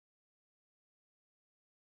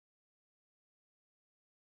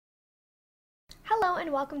Hello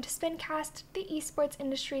and welcome to SPINcast, the esports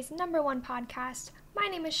industry's #1 podcast. My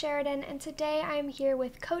name is Sheridan, and today I am here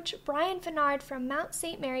with Coach Brian Venard from Mount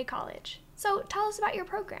St. Mary College. So tell us about your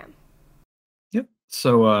program. Yep.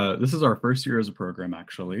 So this is our first year as a program,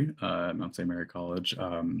 actually, at Mount St. Mary College.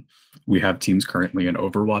 We have teams currently in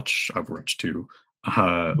Overwatch 2,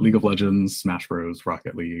 League of Legends, Smash Bros,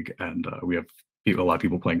 Rocket League, and we have a lot of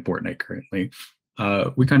people playing Fortnite currently.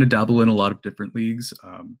 We kind of dabble in a lot of different leagues.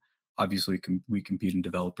 Obviously, we compete in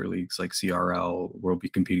developer leagues like CRL. We'll be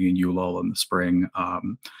competing in ULOL in the spring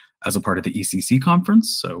as a part of the ECC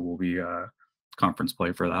conference. So we'll be conference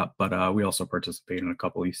play for that. But we also participate in a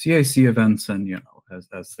couple ECAC events, and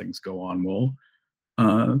as things go on, we'll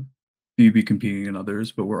be competing in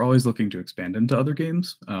others. But we're always looking to expand into other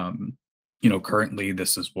games. Currently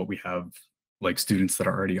this is what we have, like students that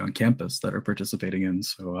are already on campus that are participating in.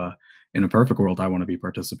 So in a perfect world, I want to be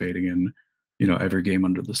participating in every game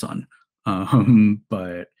under the sun.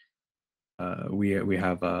 But we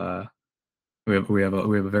have a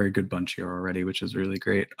very good bunch here already, which is really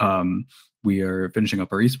great. We are finishing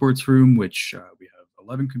up our esports room, which we have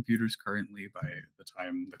 11 computers currently. By the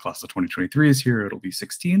time the class of 2023 is here, it'll be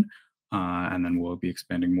 16. And then we'll be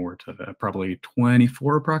expanding more to probably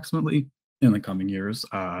 24 approximately in the coming years.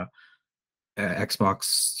 Xbox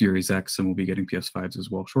Series X, and we'll be getting PS5s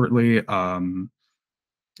as well shortly.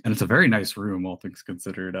 And it's a very nice room, all things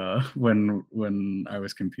considered. When I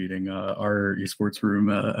was competing, our esports room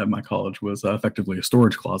at my college was effectively a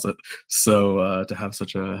storage closet. So to have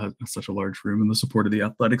such a large room and the support of the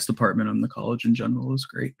athletics department and the college in general is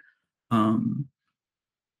great. And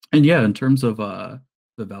yeah, in terms of the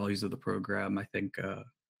values of the program, I think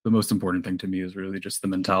the most important thing to me is really just the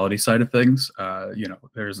mentality side of things.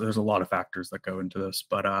 There's a lot of factors that go into this,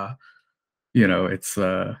 but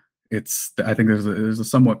it's I think there's a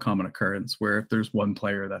somewhat common occurrence where if there's one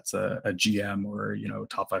player that's a GM or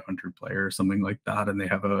top 500 player or something like that, and they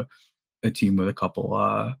have a team with a couple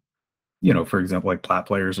for example, like plat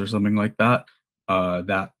players or something like that,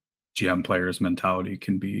 that GM player's mentality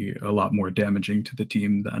can be a lot more damaging to the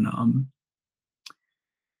team than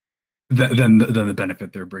the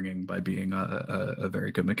benefit they're bringing by being a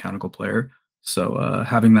very good mechanical player. So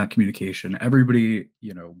having that communication, everybody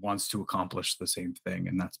wants to accomplish the same thing,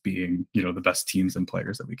 and that's being the best teams and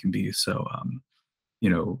players that we can be. So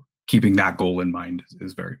keeping that goal in mind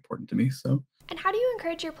is very important to me. So. And how do you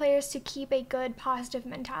encourage your players to keep a good, positive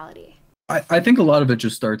mentality? I think a lot of it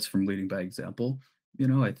just starts from leading by example.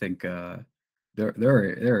 I think it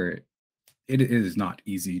is not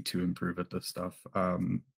easy to improve at this stuff.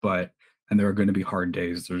 And there are going to be hard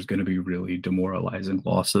days. There's going to be really demoralizing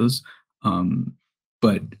losses.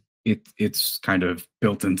 But it's kind of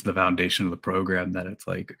built into the foundation of the program that it's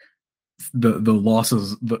like the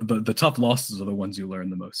losses, the tough losses are the ones you learn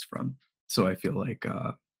the most from. So I feel like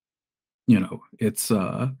it's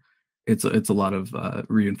a lot of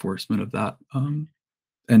reinforcement of that.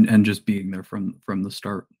 And just being there from the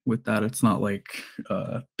start with that. It's not like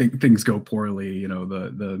things go poorly,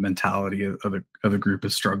 the mentality of the group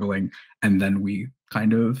is struggling, and then we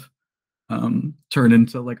kind of turn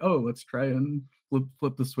into like, oh, let's try and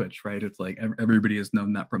flip the switch, right? It's like everybody has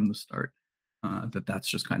known that from the start, that's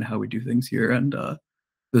just kind of how we do things here. And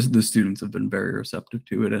the students have been very receptive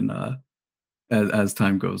to it, and as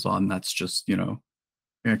time goes on, that's just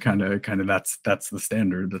kind of that's the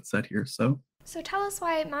standard that's set here. So tell us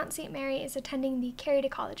why Mount St. Mary is attending the Carry to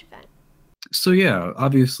College event. So yeah,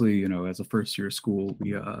 obviously, as a first year school,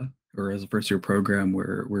 or as a first year program,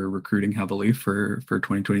 we're recruiting heavily for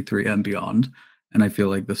 2023 and beyond. And I feel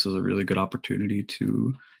like this is a really good opportunity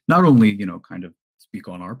to not only, kind of speak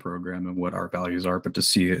on our program and what our values are, but to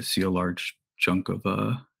see a large chunk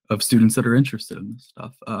of students that are interested in this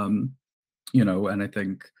stuff. And I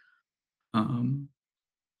think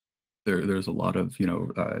there's a lot of,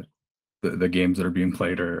 the games that are being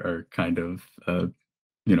played are kind of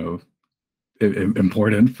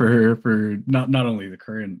important for not only the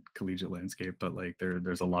current collegiate landscape, but like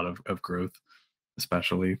there's a lot of growth,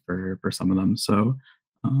 especially for some of them. So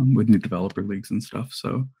with new developer leagues and stuff.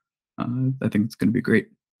 So I think it's going to be great.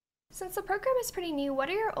 Since the program is pretty new, what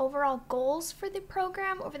are your overall goals for the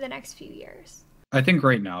program over the next few years? I think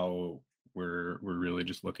right now we're really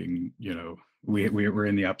just looking, we're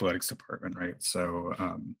in the athletics department, right? So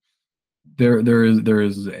there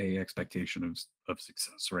is a expectation of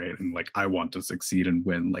success, right? And like I want to succeed and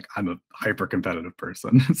win. Like I'm a hyper competitive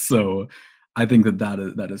person. So I think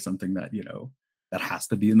that is something that that has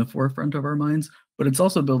to be in the forefront of our minds. But it's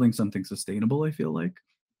also building something sustainable, I feel like.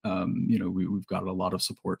 We've got a lot of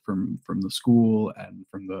support from the school and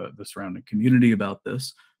from the surrounding community about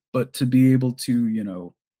this. But to be able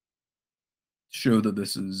to show that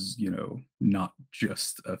this is, not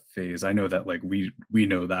just a phase. I know that like we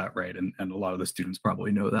know that, right? And a lot of the students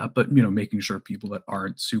probably know that, but making sure people that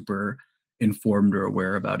aren't super informed or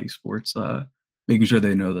aware about esports, making sure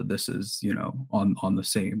they know that this is, on the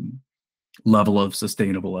same level of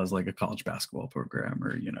sustainable as like a college basketball program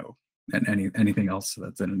or, and anything else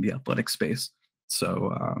that's in the athletic space.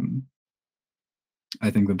 So I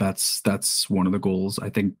think that that's one of the goals. I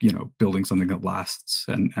think, building something that lasts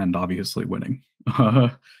and obviously winning.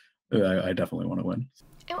 I definitely want to win.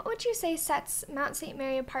 And what would you say sets Mount St.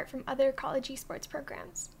 Mary apart from other college esports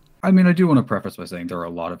programs? I mean, I do want to preface by saying there are a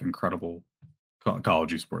lot of incredible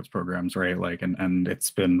college esports programs, right? Like, and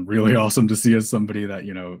it's been really awesome to see as somebody that,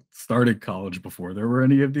 started college before there were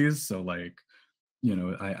any of these. So like,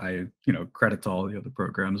 I credit to all the other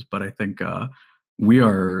programs, but I think we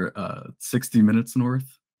are 60 minutes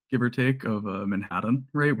north, give or take, of Manhattan,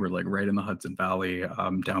 right? We're like right in the Hudson Valley,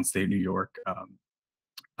 downstate New York.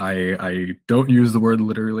 I don't use the word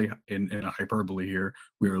literally in a hyperbole here.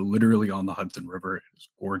 We are literally on the Hudson River. It's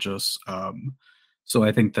gorgeous. So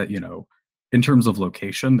I think that, in terms of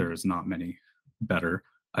location, there's not many better,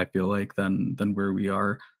 I feel like, than where we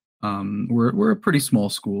are. We're a pretty small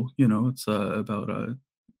school, it's about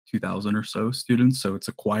 2,000 or so students. So it's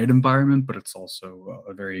a quiet environment, but it's also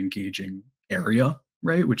a very engaging area,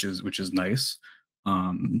 right? Which is nice.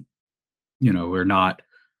 We're not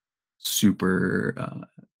super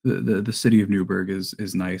the city of Newburgh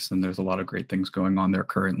is nice, and there's a lot of great things going on there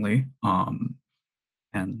currently.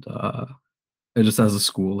 And it just as a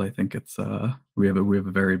school, I think it's we have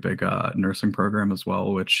a very big nursing program as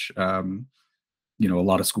well, which a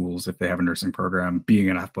lot of schools, if they have a nursing program, being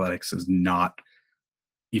in athletics is not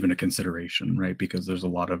even a consideration, right? Because there's a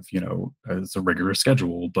lot of it's a rigorous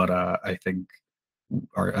schedule. But I think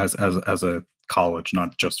as a college,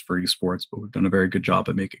 not just for esports, but we've done a very good job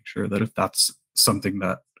at making sure that if that's something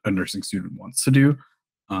that a nursing student wants to do,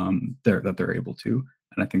 they're able to.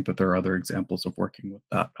 And I think that there are other examples of working with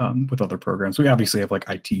that with other programs. We obviously have like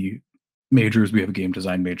IT majors. We have a game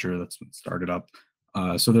design major that's been started up.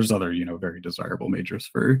 So there's other very desirable majors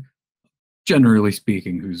for, generally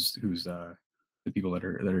speaking, who's the people that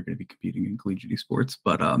are going to be competing in collegiate esports.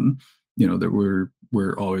 But that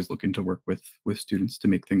we're always looking to work with students to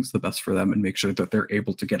make things the best for them and make sure that they're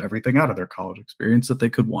able to get everything out of their college experience that they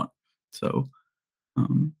could want. So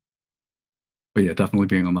but yeah, definitely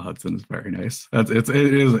being on the Hudson is very nice. It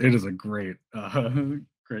is a great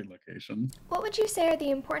great location. What would you say are the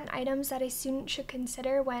important items that a student should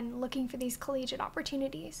consider when looking for these collegiate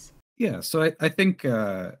opportunities? Yeah, so I think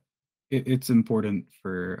it's important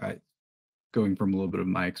for going from a little bit of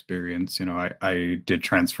my experience. I did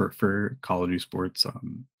transfer for college esports.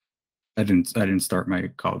 I didn't start my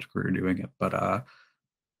college career doing it, but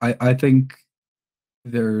I think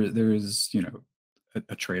there is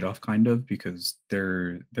a trade-off kind of, because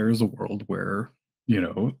there is a world where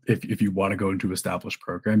if you want to go into established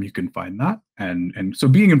program, you can find that, and so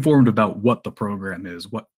being informed about what the program is,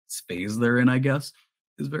 what phase they're in, I guess,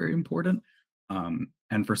 is very important.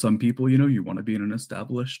 And for some people, you want to be in an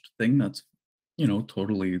established thing, that's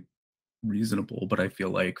totally reasonable. But I feel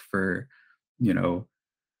like for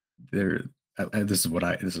there this is what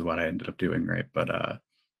I ended up doing, right? But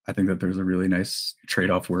I think that there's a really nice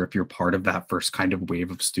trade-off where if you're part of that first kind of wave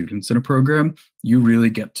of students in a program, you really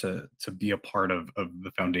get to be a part of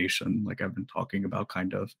the foundation, like I've been talking about,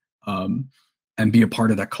 kind of, and be a part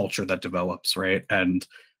of that culture that develops, right? And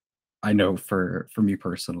I know for me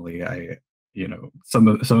personally, some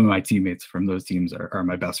of my teammates from those teams are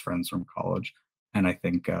my best friends from college. And I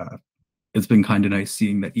think it's been kind of nice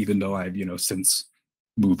seeing that, even though I've since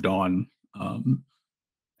moved on,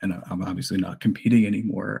 and I'm obviously not competing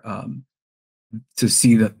anymore, to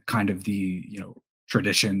see that kind of the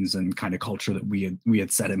traditions and kind of culture that we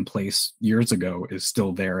had set in place years ago is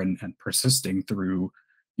still there and persisting through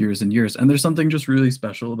years and years. And there's something just really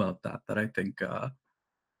special about that I think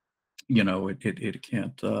it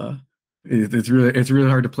can't it's really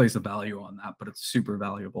hard to place a value on that, but it's super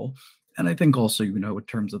valuable. And I think also, in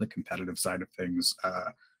terms of the competitive side of things,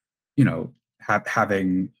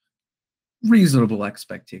 having reasonable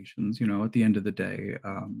expectations, at the end of the day,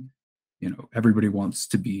 everybody wants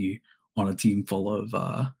to be on a team full of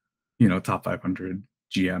top 500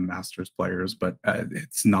 GM Masters players, but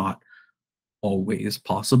it's not always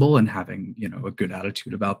possible. And having a good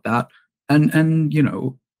attitude about that, and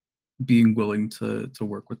being willing to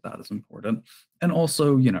work with that is important. And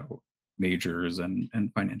also, majors and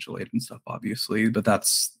financial aid and stuff, obviously, but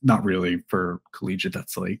that's not really for collegiate.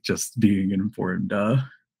 That's like just being an informed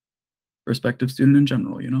prospective student in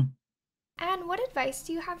general. And what advice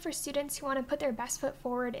do you have for students who want to put their best foot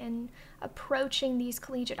forward in approaching these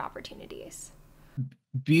collegiate opportunities?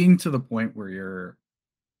 Being to the point where you're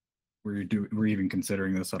even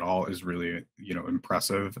considering this at all is really,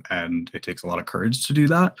 impressive, and it takes a lot of courage to do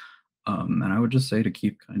that. And I would just say to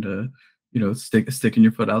keep kind of, sticking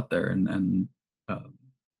your foot out there, and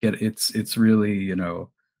get it's really,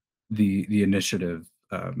 the initiative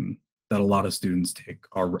that a lot of students take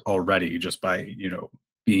already just by,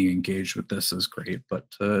 being engaged with this is great, but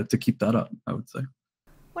to keep that up, I would say.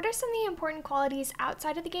 What are some of the important qualities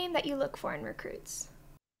outside of the game that you look for in recruits?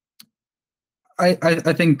 I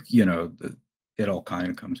think, it all kind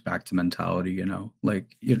of comes back to mentality, like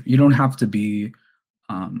you don't have to be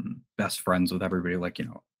best friends with everybody. Like,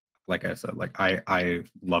 like I said, like I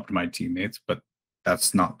loved my teammates, but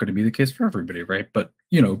that's not going to be the case for everybody, right? But,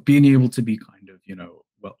 being able to be kind of,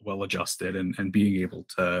 well adjusted, and being able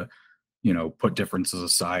to, put differences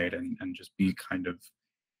aside, and just be kind of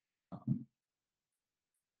um,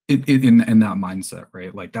 in that mindset,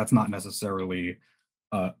 right? Like that's not necessarily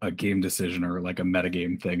a game decision or like a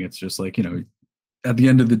metagame thing. It's just like, at the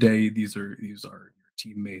end of the day, these are your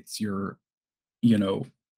teammates. You know,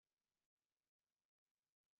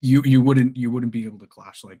 you wouldn't be able to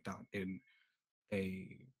clash like that in a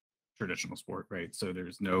traditional sport, right? So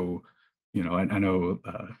there's no, I know,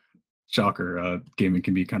 shocker, gaming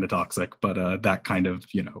can be kind of toxic, but that kind of,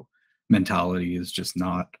 mentality is just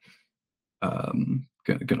not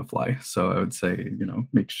gonna fly. So I would say,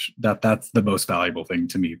 that's the most valuable thing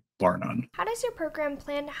to me, bar none. How does your program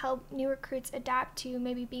plan to help new recruits adapt to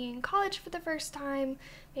maybe being in college for the first time,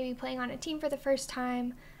 maybe playing on a team for the first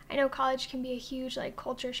time? I know college can be a huge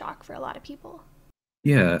culture shock for a lot of people.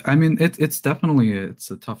 Yeah, I mean, it's definitely,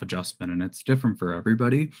 it's a tough adjustment, and it's different for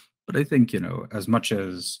everybody. But I think, as much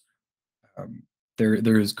as um,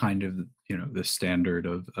 there is kind of, the standard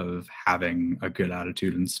of having a good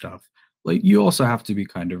attitude and stuff, like you also have to be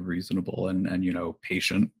kind of reasonable, and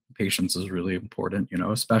patient. Patience is really important,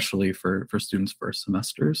 especially for students first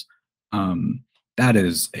semesters. um that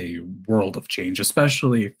is a world of change,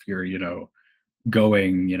 especially if you're,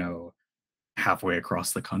 going, halfway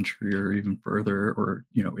across the country or even further, or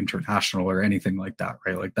international or anything like that,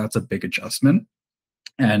 right? Like that's a big adjustment.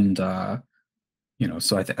 And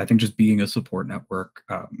so I think just being a support network,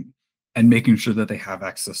 and making sure that they have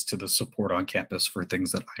access to the support on campus for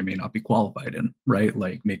things that I may not be qualified in, right?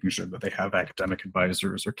 Like making sure that they have academic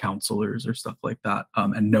advisors or counselors or stuff like that,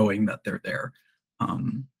 and knowing that they're there.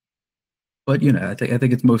 Um, but I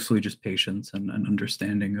think it's mostly just patience, and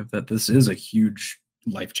understanding of that this is a huge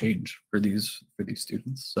life change for these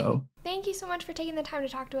students. So Thank you so much for taking the time to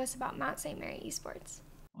talk to us about Mount St. Mary Esports.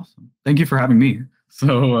 awesome. Thank you for having me.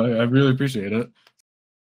 So I really appreciate it.